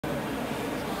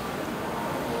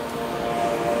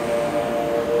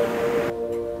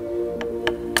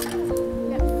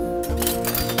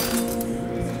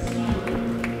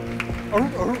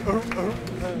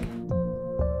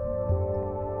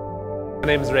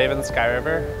name's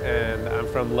Skyriver, and I'm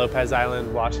from Lopez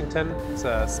Island, Washington. It's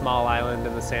a small island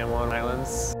in the San Juan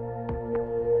Islands.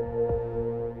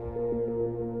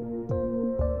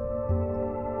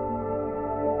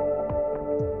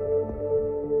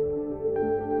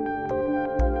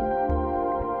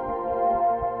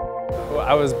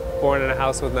 I was born in a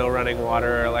house with no running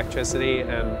water or electricity,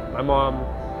 and my mom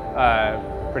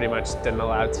pretty much didn't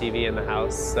allow TV in the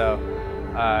house, so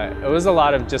it was a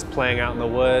lot of just playing out in the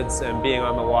woods and being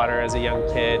on the water as a young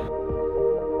kid.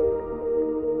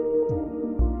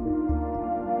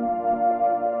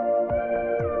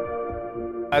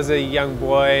 As a young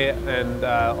boy and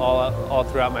all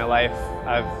throughout my life,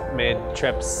 I've made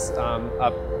trips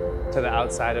up to the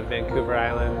outside of Vancouver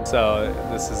Island. So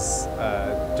this is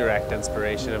a direct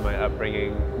inspiration of my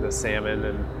upbringing, the salmon,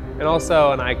 and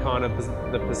also an icon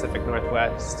of the Pacific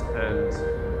Northwest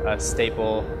and a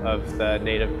staple of the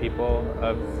native people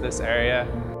of this area.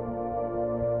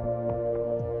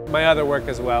 My other work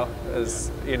as well is,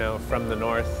 you know, from the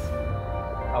north,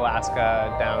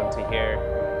 Alaska down to here,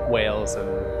 whales and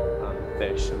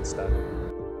fish and stuff.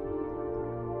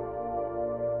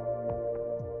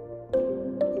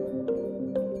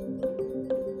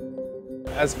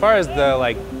 As far as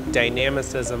the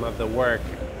dynamicism of the work,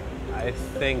 I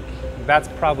think that's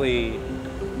probably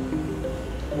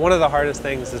one of the hardest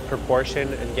things is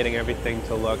proportion and getting everything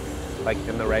to look like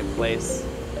in the right place.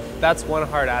 That's one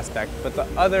hard aspect, but the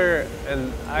other,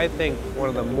 and I think one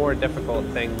of the more difficult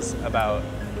things about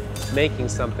making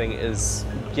something is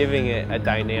giving it a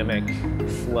dynamic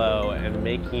flow and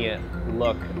making it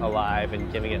look alive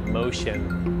and giving it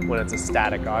motion when it's a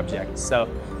static object. So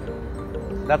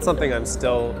that's something I'm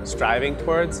still striving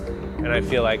towards, and I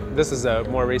feel like this is a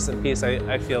more recent piece.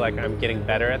 I feel like I'm getting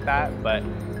better at that, but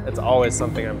it's always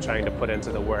something I'm trying to put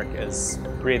into the work, is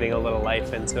breathing a little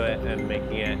life into it and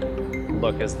making it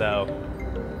look as though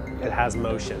it has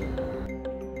motion.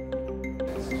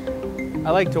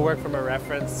 I like to work from a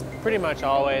reference pretty much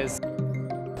always.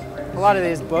 A lot of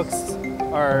these books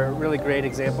are really great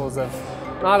examples of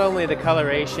not only the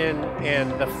coloration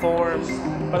and the form,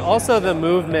 but also the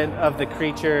movement of the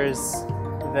creatures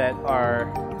that are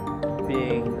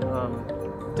being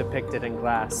depicted in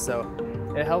glass. So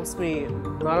it helps me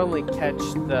not only catch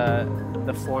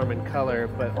the form and color,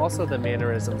 but also the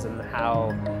mannerisms and how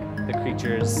the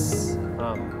creatures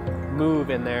move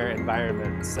in their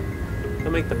environments.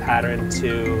 Don't make the pattern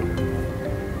too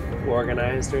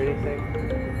organized or anything.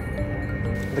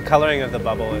 The coloring of the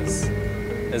bubble is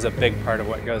a big part of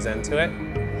what goes into it.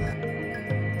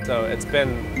 So it's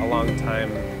been a long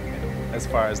time as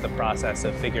far as the process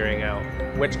of figuring out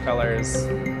which colors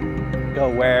go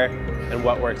where and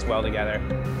what works well together.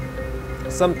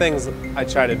 Some things I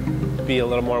try to be a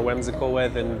little more whimsical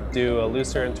with and do a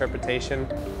looser interpretation.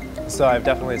 So I've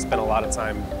definitely spent a lot of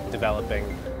time developing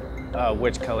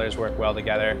which colors work well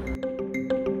together.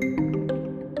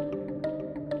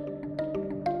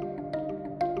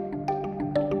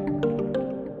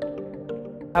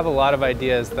 I have a lot of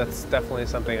ideas. That's definitely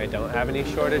something I don't have any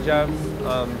shortage of.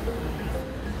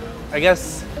 I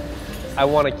guess I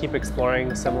want to keep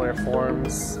exploring similar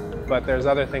forms, but there's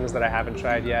other things that I haven't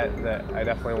tried yet that I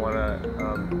definitely want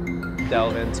to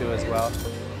delve into as well.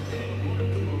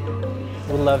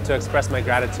 I would love to express my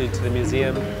gratitude to the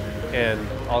museum and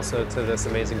also to this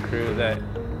amazing crew that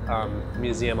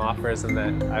museum offers and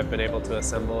that I've been able to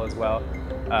assemble as well.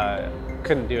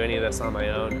 Couldn't do any of this on my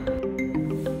own.